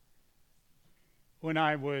when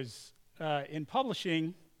I was in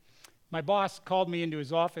publishing, my boss called me into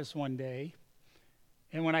his office one day,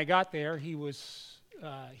 and when I got there,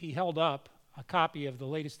 he held up a copy of the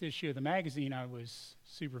latest issue of the magazine I was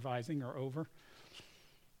supervising or over,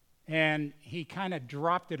 and he kind of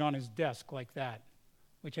dropped it on his desk like that,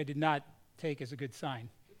 which I did not take as a good sign.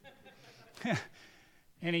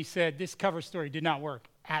 And he said, this cover story did not work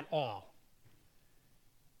at all.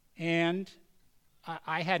 And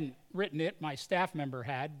I hadn't written it, my staff member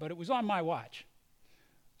had, but it was on my watch.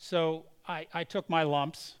 So I took my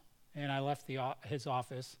lumps and I left his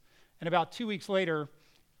office. And about 2 weeks later,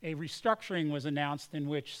 a restructuring was announced in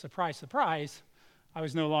which, surprise, surprise, I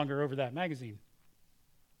was no longer over that magazine.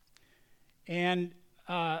 And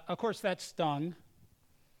of course that stung.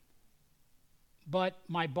 But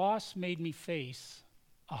my boss made me face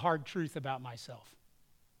a hard truth about myself,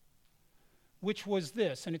 which was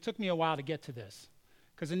this, and it took me a while to get to this,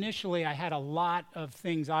 because initially I had a lot of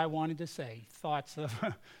things I wanted to say, thoughts of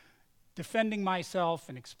defending myself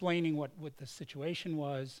and explaining what the situation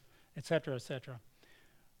was, et cetera, et cetera.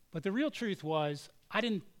 But the real truth was I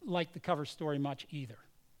didn't like the cover story much either.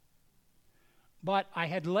 But I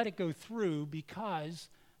had let it go through because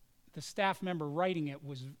the staff member writing it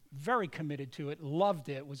was very committed to it, loved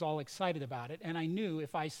it, was all excited about it, and I knew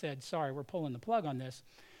if I said, sorry, we're pulling the plug on this,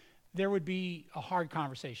 there would be a hard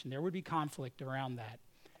conversation. There would be conflict around that.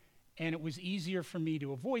 And it was easier for me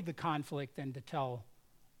to avoid the conflict than to tell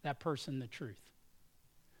that person the truth.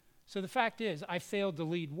 So the fact is, I failed to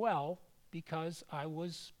lead well because I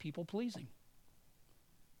was people-pleasing.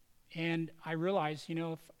 And I realized,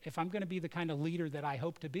 if I'm going to be the kind of leader that I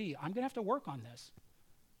hope to be, I'm going to have to work on this.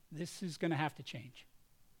 This is going to have to change.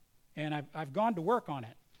 And I've gone to work on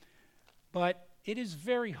it. But it is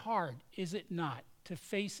very hard, is it not, to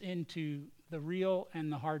face into the real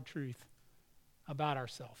and the hard truth about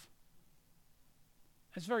ourselves.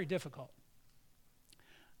 It's very difficult.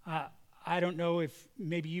 I don't know if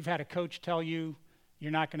maybe you've had a coach tell you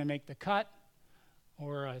you're not going to make the cut,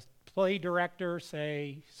 or a play director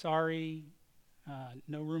say, sorry,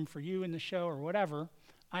 no room for you in the show, or whatever.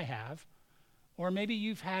 I have. Or maybe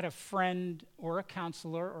you've had a friend or a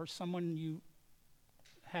counselor or someone you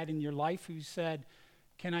had in your life who said,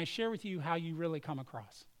 can I share with you how you really come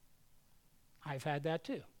across? I've had that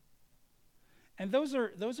too. And those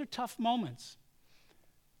are tough moments.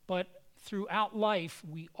 But throughout life,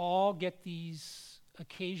 we all get these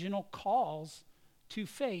occasional calls to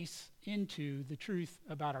face into the truth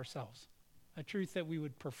about ourselves, a truth that we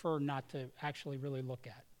would prefer not to actually really look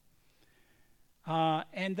at.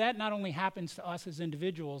 And that not only happens to us as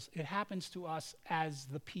individuals, it happens to us as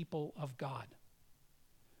the people of God.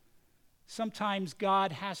 Sometimes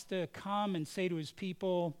God has to come and say to his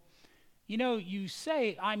people, you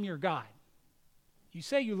say I'm your God. You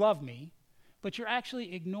say you love me, but you're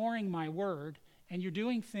actually ignoring my word, and you're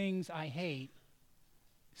doing things I hate.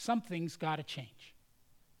 Something's got to change.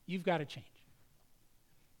 You've got to change.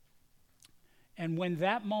 And when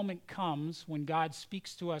that moment comes, when God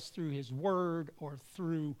speaks to us through his word or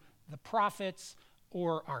through the prophets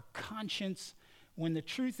or our conscience, when the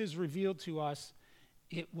truth is revealed to us,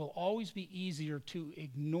 it will always be easier to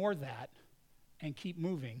ignore that and keep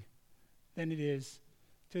moving than it is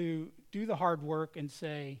to do the hard work and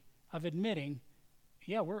say, of admitting,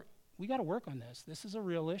 yeah, we got to work on this. This is a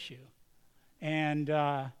real issue. And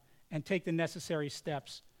take the necessary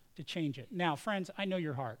steps to change it. Now, friends, I know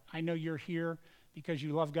your heart. I know you're here because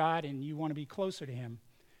you love God and you want to be closer to him.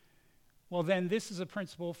 Well, then this is a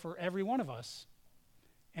principle for every one of us.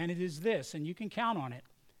 And it is this, and you can count on it.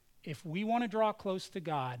 If we want to draw close to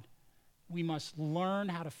God, we must learn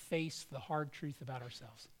how to face the hard truth about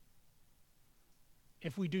ourselves.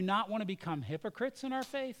 If we do not want to become hypocrites in our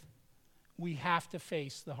faith, we have to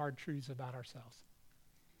face the hard truths about ourselves.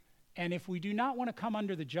 And if we do not want to come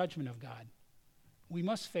under the judgment of God, we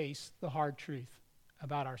must face the hard truth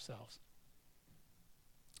about ourselves.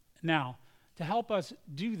 Now, to help us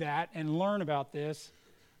do that and learn about this,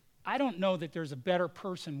 I don't know that there's a better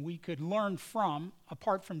person we could learn from,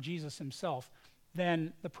 apart from Jesus himself,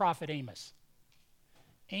 than the prophet Amos.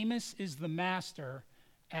 Amos is the master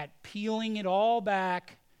at peeling it all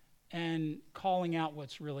back and calling out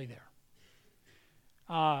what's really there.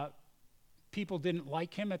 People didn't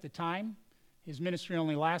like him at the time. His ministry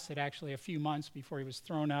only lasted actually a few months before he was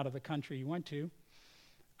thrown out of the country he went to.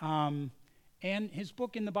 And his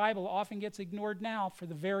book in the Bible often gets ignored now for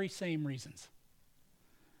the very same reasons.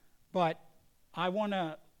 But I want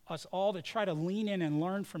us all to try to lean in and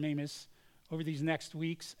learn from Amos over these next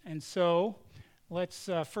weeks. And so let's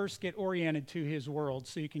first get oriented to his world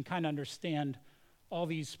so you can kind of understand all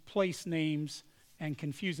these place names and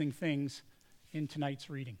confusing things in tonight's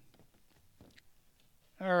reading.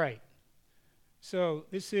 All right. So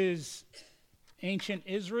this is ancient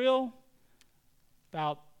Israel,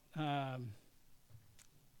 about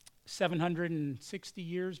 760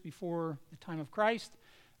 years before the time of Christ.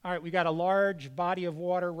 All right, we got a large body of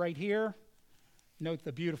water right here. Note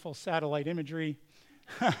the beautiful satellite imagery.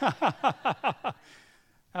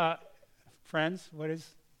 Friends, what is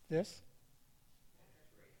this?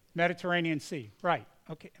 Mediterranean Sea, right.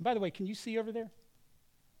 Okay, and by the way, can you see over there?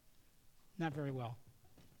 Not very well.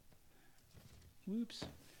 Whoops.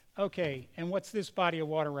 Okay, and what's this body of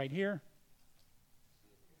water right here?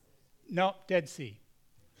 No, Dead Sea.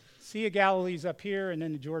 Sea of Galilee's up here, and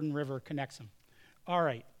then the Jordan River connects them. All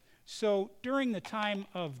right, so during the time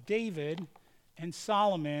of David and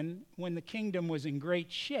Solomon, when the kingdom was in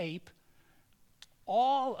great shape,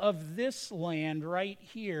 all of this land right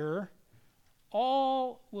here,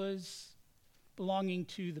 all was belonging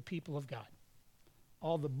to the people of God.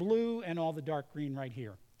 All the blue and all the dark green right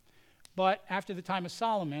here. But after the time of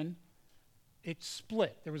Solomon, it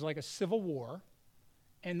split. There was like a civil war,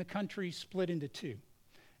 and the country split into two.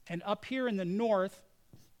 And up here in the north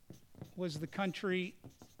was the country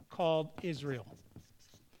called Israel.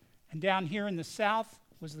 And down here in the south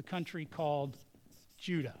was the country called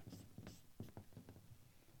Judah.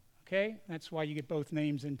 Okay, that's why you get both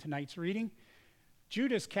names in tonight's reading.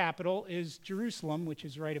 Judah's capital is Jerusalem, which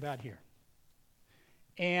is right about here.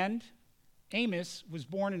 And Amos was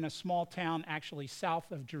born in a small town actually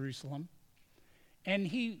south of Jerusalem. And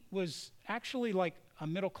he was actually like a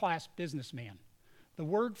middle-class businessman. The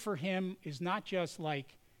word for him is not just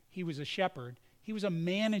like he was a shepherd. He was a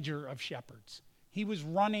manager of shepherds. He was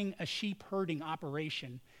running a sheep herding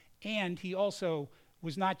operation. And he also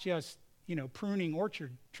was not just, pruning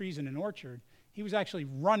orchard trees in an orchard. He was actually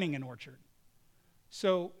running an orchard.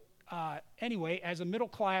 So anyway, as a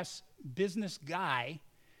middle-class business guy,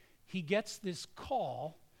 he gets this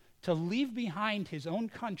call to leave behind his own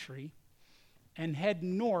country and head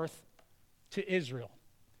north to Israel.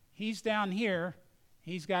 He's down here.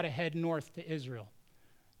 He's got to head north to Israel.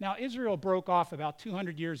 Now, Israel broke off about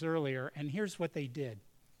 200 years earlier, and here's what they did.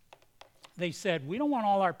 They said, we don't want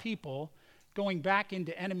all our people going back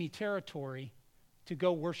into enemy territory to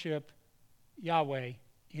go worship Yahweh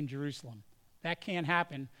in Jerusalem. That can't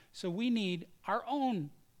happen. So we need our own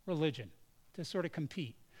religion to sort of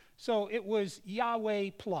compete. So it was Yahweh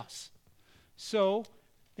plus. So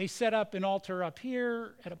they set up an altar up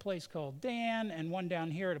here at a place called Dan, and one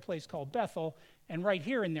down here at a place called Bethel. And right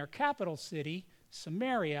here in their capital city,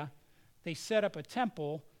 Samaria, they set up a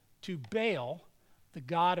temple to Baal, the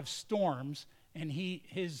god of storms, and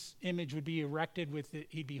his image would be erected with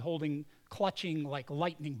he'd be clutching like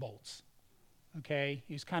lightning bolts. Okay,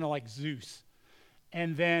 he's kind of like Zeus.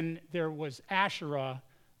 And then there was Asherah,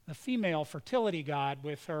 the female fertility god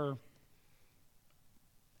with her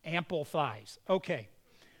ample thighs. Okay,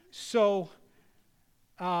 so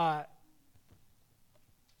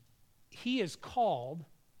he is called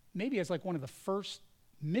maybe as like one of the first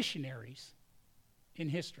missionaries in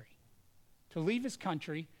history to leave his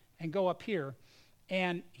country and go up here.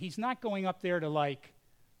 And he's not going up there to like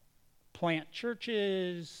plant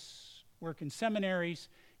churches, work in seminaries.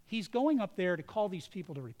 He's going up there to call these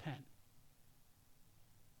people to repent.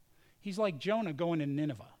 He's like Jonah going to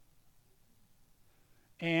Nineveh.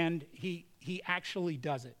 And he actually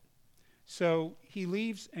does it. So he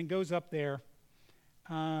leaves and goes up there.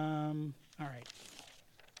 All right.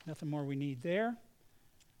 Nothing more we need there.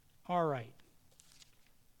 All right.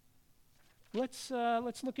 Let's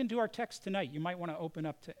look into our text tonight. You might want to open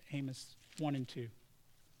up to Amos 1 and 2.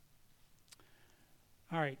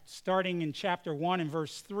 All right, starting in chapter 1 and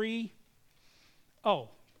verse 3. Oh,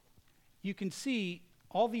 you can see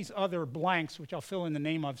all these other blanks, which I'll fill in the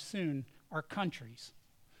name of soon, are countries.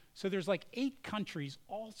 So there's like 8 countries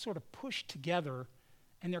all sort of pushed together,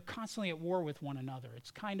 and they're constantly at war with one another.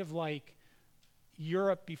 It's kind of like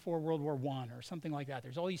Europe before World War I or something like that.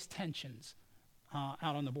 There's all these tensions out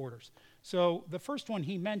on the borders. So the first one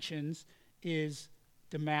he mentions is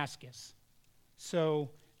Damascus. So,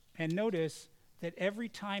 and notice that every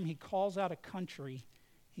time he calls out a country,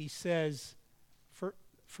 he says, for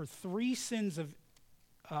 3 sins of,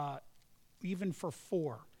 even for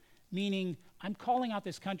 4, meaning I'm calling out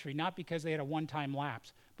this country not because they had a one-time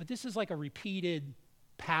lapse, but this is like a repeated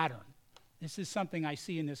pattern. This is something I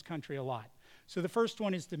see in this country a lot. So the first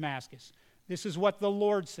one is Damascus. This is what the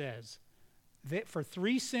Lord says. That for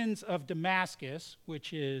 3 sins of Damascus,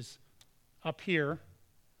 which is up here,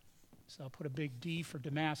 so I'll put a big D for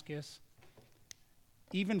Damascus,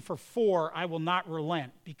 even for 4, I will not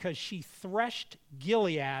relent, because she threshed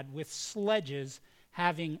Gilead with sledges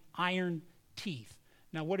having iron teeth.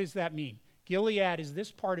 Now, what does that mean? Gilead is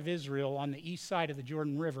this part of Israel on the east side of the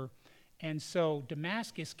Jordan River. And so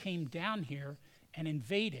Damascus came down here and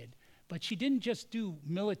invaded. But she didn't just do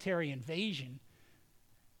military invasion.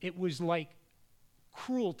 It was like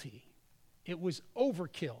cruelty. It was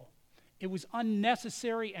overkill. It was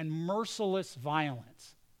unnecessary and merciless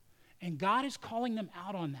violence. And God is calling them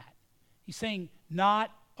out on that. He's saying,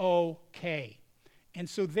 not okay. And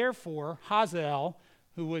so therefore, Hazael,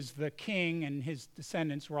 who was the king, and his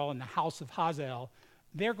descendants were all in the house of Hazael,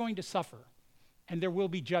 they're going to suffer. And there will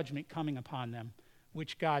be judgment coming upon them,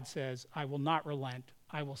 which God says, I will not relent.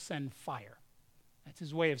 I will send fire. That's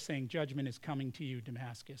his way of saying judgment is coming to you,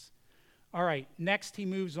 Damascus. All right, next he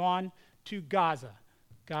moves on to Gaza.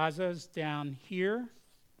 Gaza's down here,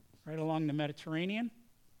 right along the Mediterranean.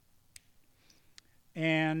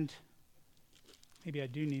 And maybe I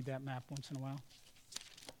do need that map once in a while.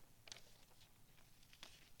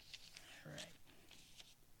 All right.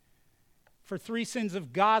 For 3 sins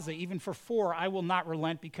of Gaza, even for 4, I will not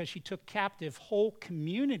relent, because she took captive whole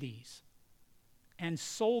communities and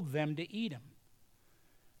sold them to Edom.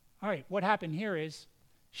 All right, what happened here is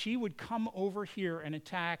she would come over here and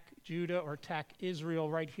attack Judah or attack Israel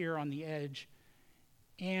right here on the edge.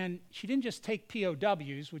 And she didn't just take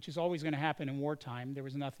POWs, which is always going to happen in wartime. There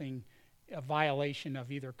was nothing, a violation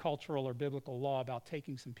of either cultural or biblical law about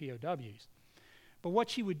taking some POWs. But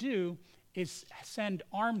what she would do is send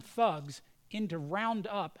armed thugs in to round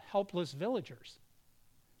up helpless villagers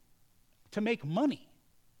to make money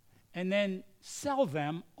and then sell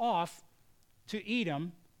them off to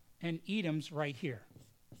Edom, and Edom's right here.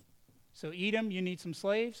 So Edom, you need some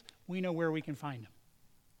slaves? We know where we can find them,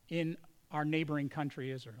 in our neighboring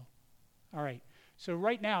country, Israel. All right, so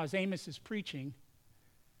right now, as Amos is preaching,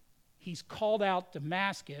 he's called out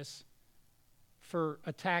Damascus for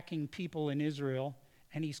attacking people in Israel,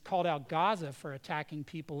 and he's called out Gaza for attacking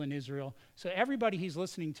people in Israel. So everybody he's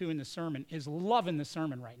listening to in the sermon is loving the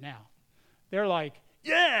sermon right now. They're like,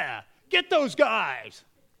 yeah, get those guys,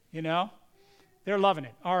 you know? They're loving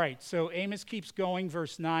it. All right, so Amos keeps going,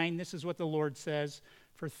 verse 9. This is what the Lord says.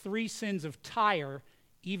 For 3 sins of Tyre,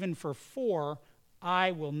 even for 4,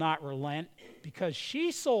 I will not relent, because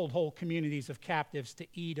she sold whole communities of captives to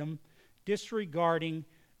Edom, disregarding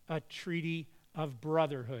a treaty of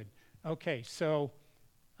brotherhood. Okay, so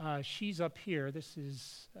she's up here. This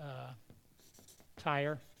is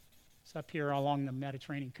Tyre. It's up here along the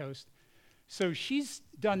Mediterranean coast. So she's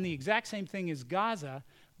done the exact same thing as Gaza,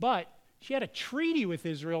 but she had a treaty with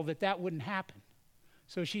Israel that wouldn't happen.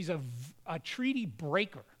 So she's a treaty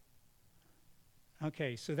breaker.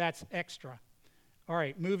 Okay, so that's extra. All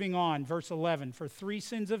right, moving on, verse 11. For 3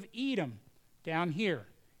 sins of Edom, down here,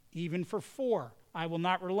 even for 4, I will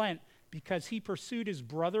not relent, because he pursued his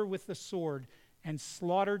brother with the sword and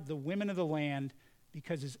slaughtered the women of the land,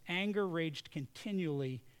 because his anger raged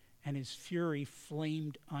continually and his fury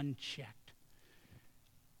flamed unchecked.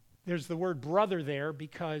 There's the word brother there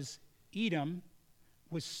because Edom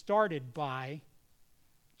was started by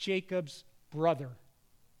Jacob's brother,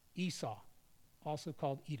 Esau, also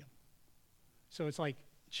called Edom. So it's like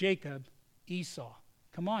Jacob, Esau.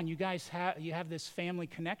 Come on, you guys have this family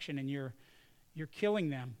connection, and you're killing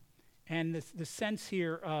them. And the sense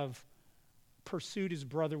here of pursued his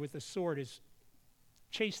brother with a sword is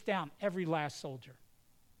chased down every last soldier.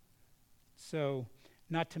 So,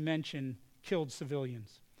 not to mention killed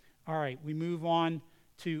civilians. All right, we move on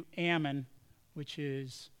to Ammon, which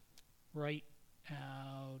is right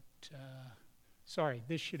out. Sorry,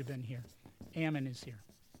 this should have been here. Ammon is here.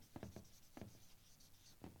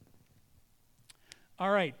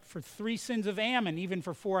 All right, for 3 sins of Ammon, even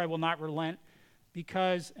for 4 I will not relent,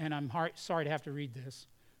 because, and I'm sorry to have to read this,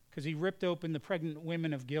 because he ripped open the pregnant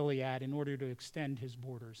women of Gilead in order to extend his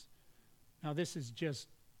borders. Now this is just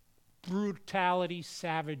brutality,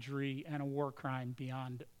 savagery, and a war crime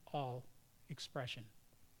beyond all expression.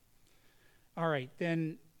 All right,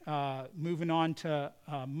 then moving on to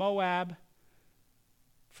Moab.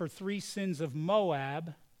 For 3 sins of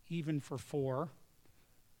Moab, even for 4,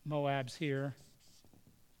 Moab's here,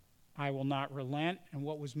 I will not relent. And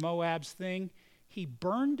what was Moab's thing? He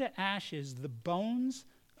burned to ashes the bones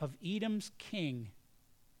of Edom's king.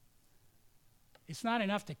 It's not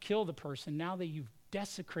enough to kill the person. Now that you've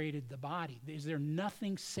desecrated the body, is there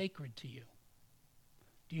nothing sacred to you?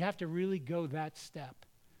 Do you have to really go that step?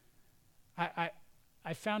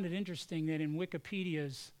 I found it interesting that in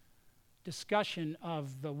Wikipedia's discussion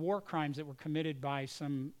of the war crimes that were committed by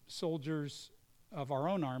some soldiers of our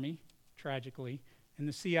own army, tragically, and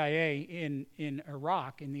the CIA in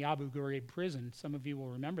Iraq, in the Abu Ghraib prison, some of you will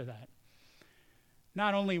remember that.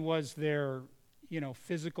 Not only was there,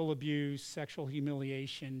 physical abuse, sexual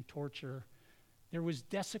humiliation, torture. There was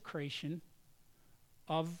desecration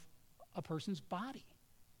of a person's body.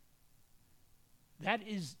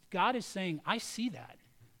 God is saying, I see that,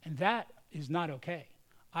 and that is not okay.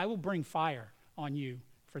 I will bring fire on you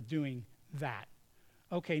for doing that.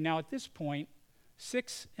 Okay, now at this point,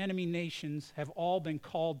 6 enemy nations have all been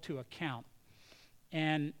called to account.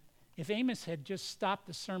 And if Amos had just stopped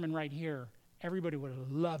the sermon right here, everybody would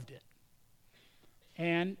have loved it.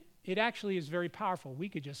 And it actually is very powerful. We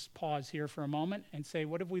could just pause here for a moment and say,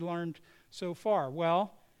 what have we learned so far?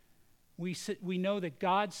 Well, we know that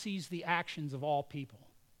God sees the actions of all people.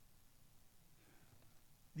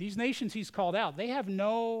 These nations he's called out, they have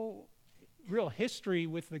no real history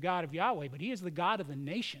with the God of Yahweh, but he is the God of the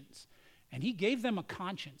nations. And he gave them a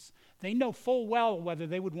conscience. They know full well whether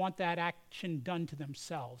they would want that action done to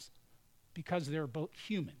themselves because they're both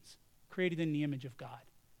humans, created in the image of God.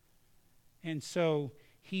 And so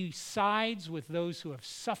he sides with those who have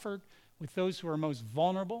suffered, with those who are most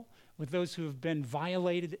vulnerable, with those who have been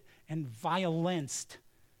violated and violenced.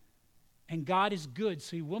 And God is good,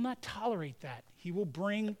 so he will not tolerate that. He will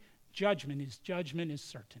bring judgment. His judgment is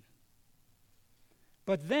certain.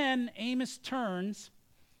 But then Amos turns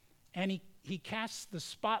and he casts the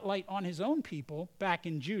spotlight on his own people back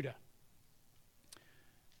in Judah.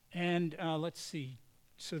 And let's see.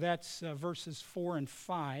 So that's verses 4 and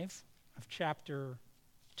 5 of chapter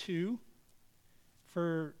 2.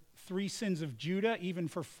 For 3 sins of Judah, even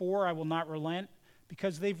for 4 I will not relent,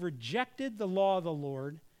 because they've rejected the law of the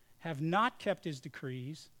Lord, have not kept his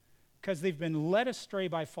decrees, because they've been led astray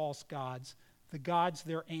by false gods, the gods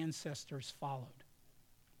their ancestors followed.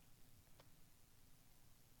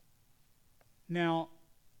 Now,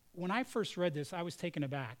 when I first read this, I was taken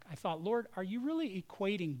aback. I thought, Lord, are you really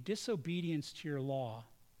equating disobedience to your law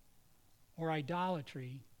or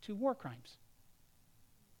idolatry to war crimes?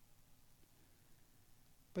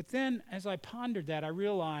 But then, as I pondered that, I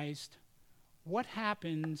realized what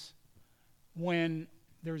happens when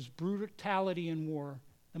there's brutality in war.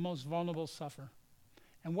 The most vulnerable suffer.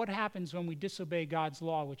 And what happens when we disobey God's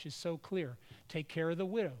law, which is so clear? Take care of the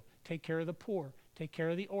widow, take care of the poor, take care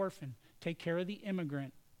of the orphan, take care of the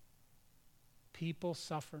immigrant. People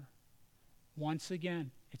suffer. Once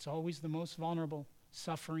again, it's always the most vulnerable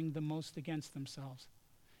suffering the most against themselves.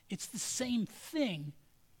 It's the same thing,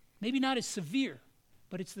 maybe not as severe,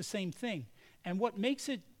 but it's the same thing. And what makes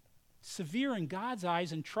it severe in God's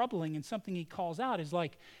eyes and troubling and something he calls out is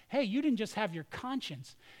like, hey, you didn't just have your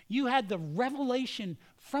conscience. You had the revelation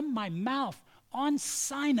from my mouth on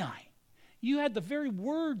Sinai. You had the very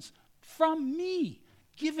words from me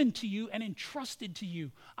given to you and entrusted to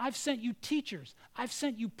you. I've sent you teachers. I've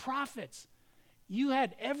sent you prophets. You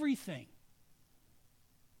had everything.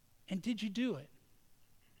 And did you do it?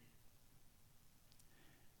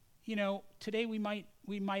 You know, today we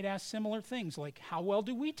might ask similar things like, how well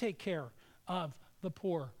do we take care of the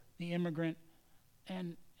poor, the immigrant,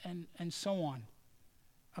 and so on?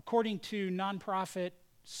 According to nonprofit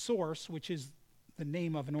Source, which is the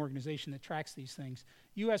name of an organization that tracks these things,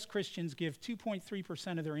 U.S. Christians give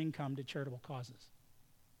 2.3% of their income to charitable causes.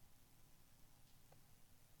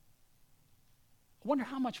 I wonder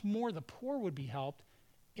how much more the poor would be helped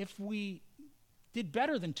if we did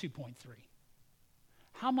better than 2.3.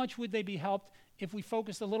 How much would they be helped if we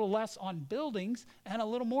focused a little less on buildings and a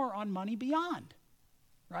little more on money beyond,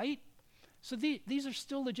 right? So these are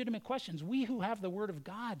still legitimate questions. We who have the Word of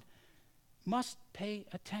God must pay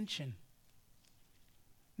attention.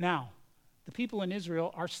 Now, the people in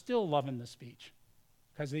Israel are still loving the speech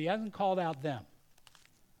because he hasn't called out them,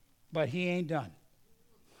 but he ain't done.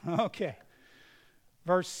 Okay.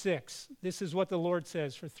 Verse 6, this is what the Lord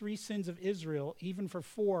says, for 3 sins of Israel, even for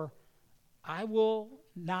 4, I will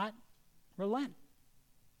not relent.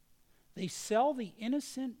 They sell the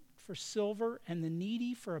innocent for silver and the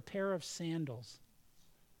needy for a pair of sandals.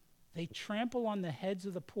 They trample on the heads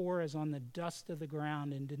of the poor as on the dust of the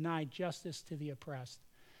ground and deny justice to the oppressed.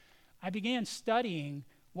 I began studying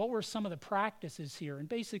what were some of the practices here, and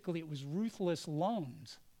basically it was ruthless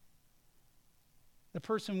loans. The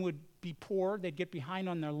person would be poor, they'd get behind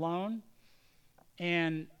on their loan,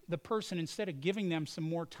 and the person, instead of giving them some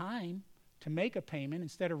more time to make a payment,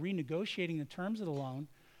 instead of renegotiating the terms of the loan,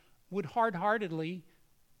 would hard-heartedly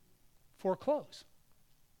foreclose.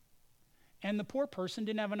 And the poor person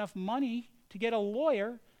didn't have enough money to get a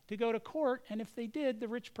lawyer to go to court, and if they did, the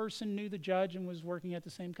rich person knew the judge and was working at the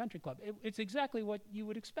same country club. It's exactly what you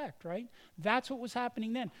would expect, right? That's what was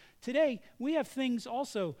happening then. Today, we have things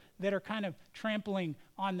also that are kind of trampling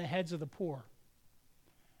on the heads of the poor.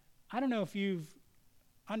 I don't know if you've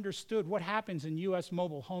understood what happens in U.S.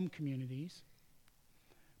 mobile home communities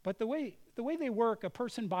But the way they work, a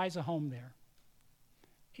person buys a home there,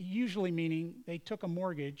 usually meaning they took a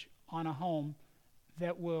mortgage on a home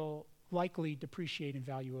that will likely depreciate in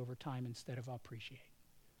value over time instead of appreciate.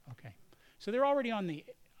 Okay. So they're already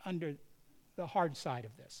under the hard side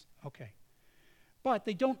of this. Okay. But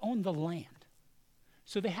they don't own the land.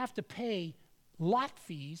 So they have to pay lot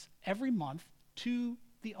fees every month to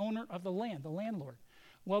the owner of the land, the landlord.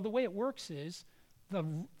 Well, the way it works is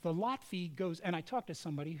the lot fee goes, and I talked to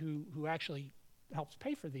somebody who actually helps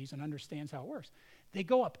pay for these and understands how it works. They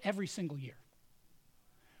go up every single year.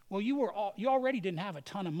 Well, you already didn't have a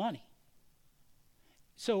ton of money.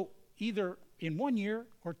 So either in 1 year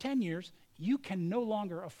or 10 years, you can no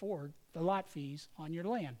longer afford the lot fees on your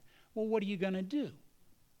land. Well, what are you going to do?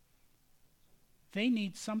 They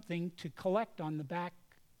need something to collect on the back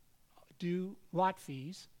due lot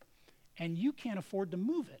fees, and you can't afford to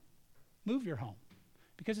move your home,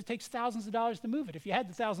 because it takes thousands of dollars to move it. If you had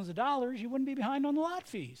the thousands of dollars, you wouldn't be behind on the lot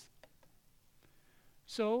fees.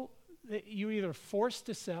 So you're either forced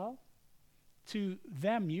to sell to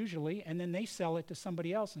them usually, and then they sell it to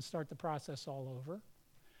somebody else and start the process all over.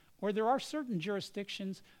 Or there are certain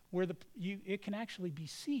jurisdictions where it can actually be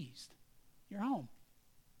seized, your home.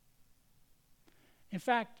 In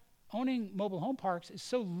fact, owning mobile home parks is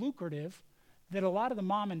so lucrative that a lot of the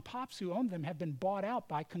mom and pops who own them have been bought out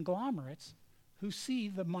by conglomerates who see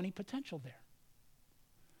the money potential there.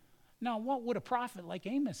 Now, what would a prophet like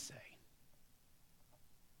Amos say?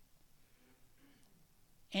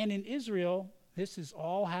 And in Israel, this is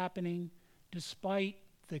all happening despite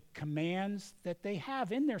the commands that they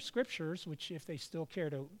have in their scriptures, which if they still care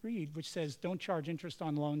to read, which says don't charge interest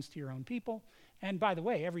on loans to your own people. And by the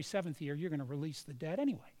way, every 7th year, you're going to release the debt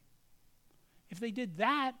anyway. If they did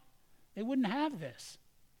that, they wouldn't have this.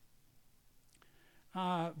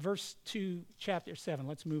 Verse 2, chapter 7.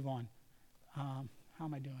 Let's move on. How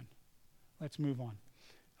am I doing? Let's move on.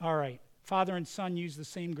 All right. Father and son use the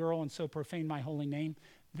same girl and so profane my holy name.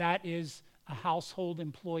 That is a household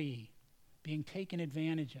employee being taken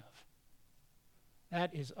advantage of.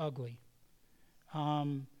 That is ugly.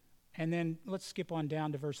 And then let's skip on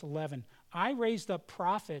down to verse 11. I raised up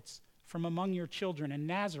prophets from among your children and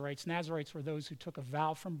Nazarites. Nazarites were those who took a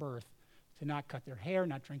vow from birth to not cut their hair,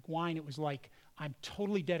 not drink wine. It was like, I'm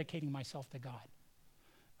totally dedicating myself to God.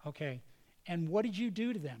 Okay. And what did you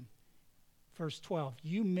do to them? Verse 12,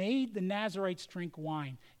 you made the Nazarites drink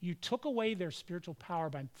wine. You took away their spiritual power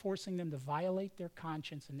by forcing them to violate their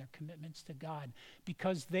conscience and their commitments to God,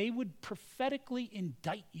 because they would prophetically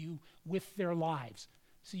indict you with their lives.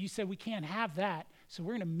 So you said, we can't have that, so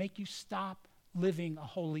we're going to make you stop living a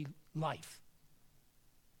holy life.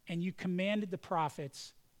 And you commanded the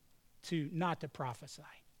prophets not to prophesy.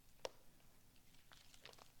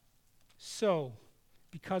 So,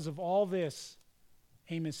 because of all this,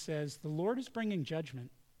 Amos says, the Lord is bringing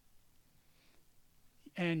judgment.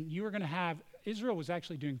 And you are going to have, Israel was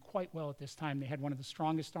actually doing quite well at this time. They had one of the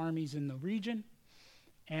strongest armies in the region,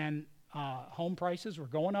 and home prices were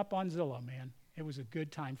going up on Zillow, man. It was a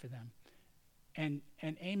good time for them. And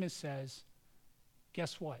Amos says,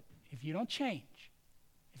 guess what? If you don't change,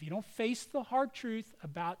 if you don't face the hard truth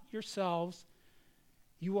about yourselves,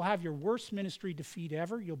 you will have your worst ministry defeat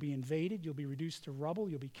ever. You'll be invaded. You'll be reduced to rubble.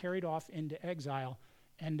 You'll be carried off into exile.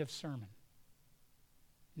 End of sermon.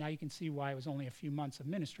 Now you can see why it was only a few months of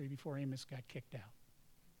ministry before Amos got kicked out.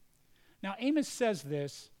 Now Amos says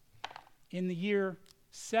this in the year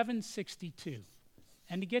 762.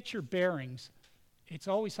 And to get your bearings, it's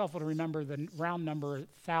always helpful to remember the round number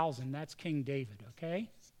 1,000. That's King David, okay?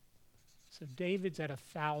 So David's at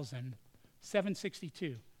 1,000,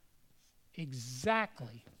 762.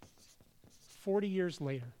 Exactly 40 years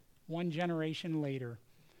later, one generation later,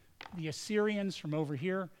 the Assyrians from over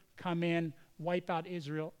here come in, wipe out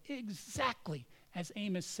Israel, exactly as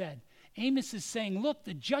Amos said. Amos is saying, look,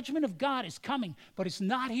 the judgment of God is coming, but it's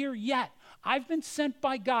not here yet. I've been sent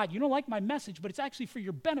by God. You don't like my message, but it's actually for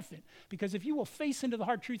your benefit, because if you will face into the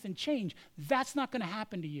hard truth and change, that's not going to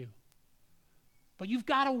happen to you. But you've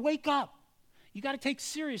got to wake up. You got to take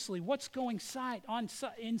seriously what's going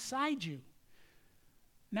inside you.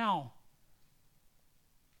 Now,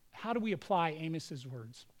 how do we apply Amos's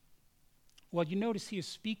words? Well, you notice he is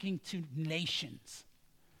speaking to nations.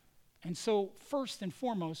 And so, first and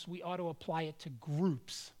foremost, we ought to apply it to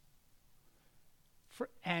groups.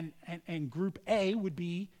 And group A would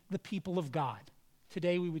be the people of God.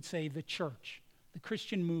 Today we would say the church, the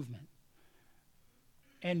Christian movement.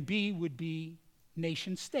 And B would be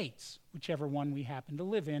nation states, whichever one we happen to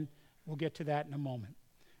live in. We'll get to that in a moment.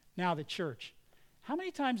 Now, the church. How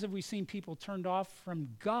many times have we seen people turned off from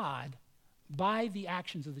God by the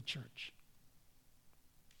actions of the church?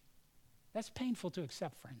 That's painful to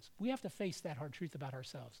accept, friends. We have to face that hard truth about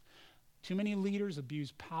ourselves. Too many leaders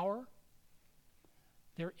abuse power.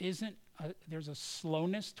 There's a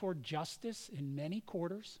slowness toward justice in many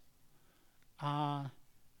quarters.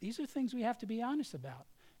 These are things we have to be honest about.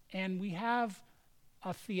 And we have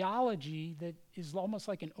a theology that is almost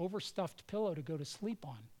like an overstuffed pillow to go to sleep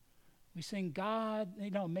on. We sing God,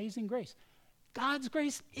 amazing grace. God's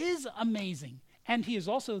grace is amazing, and he is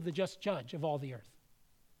also the just judge of all the earth.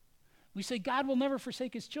 We say God will never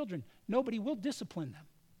forsake his children. Nobody will discipline them.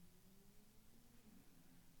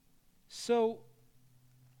 So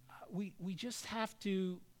we just have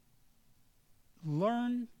to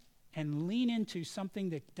learn and lean into something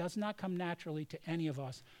that does not come naturally to any of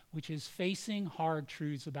us, which is facing hard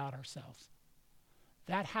truths about ourselves.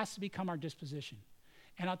 That has to become our disposition.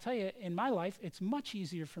 And I'll tell you, in my life, it's much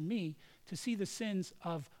easier for me to see the sins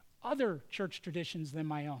of other church traditions than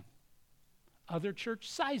my own, other church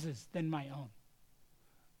sizes than my own,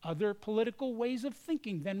 other political ways of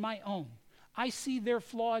thinking than my own. I see their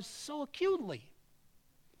flaws so acutely.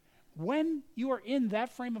 When you are in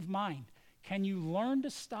that frame of mind, can you learn to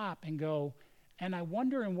stop and go, and I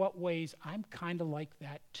wonder in what ways I'm kind of like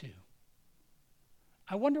that too.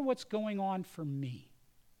 I wonder what's going on for me.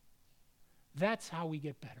 That's how we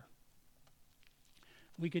get better.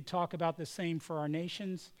 We could talk about the same for our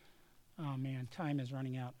nations. Oh man, time is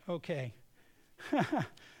running out. Okay.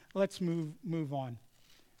 Let's move on.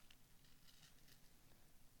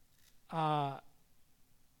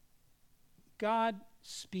 God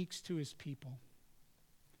speaks to his people.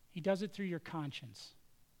 He does it through your conscience.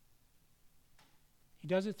 He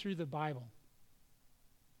does it through the Bible.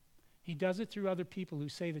 He does it through other people who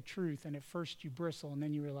say the truth, and at first you bristle, and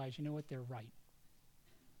then you realize, you know what, they're right.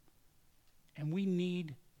 And we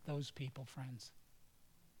need those people, friends.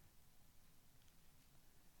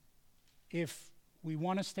 If we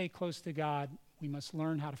want to stay close to God, we must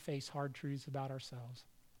learn how to face hard truths about ourselves.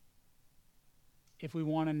 If we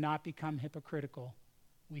want to not become hypocritical,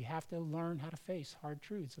 we have to learn how to face hard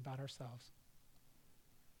truths about ourselves.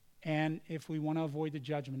 And if we want to avoid the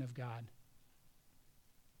judgment of God,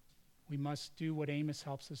 we must do what Amos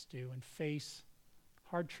helps us do and face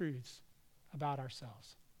hard truths about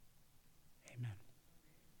ourselves. Amen.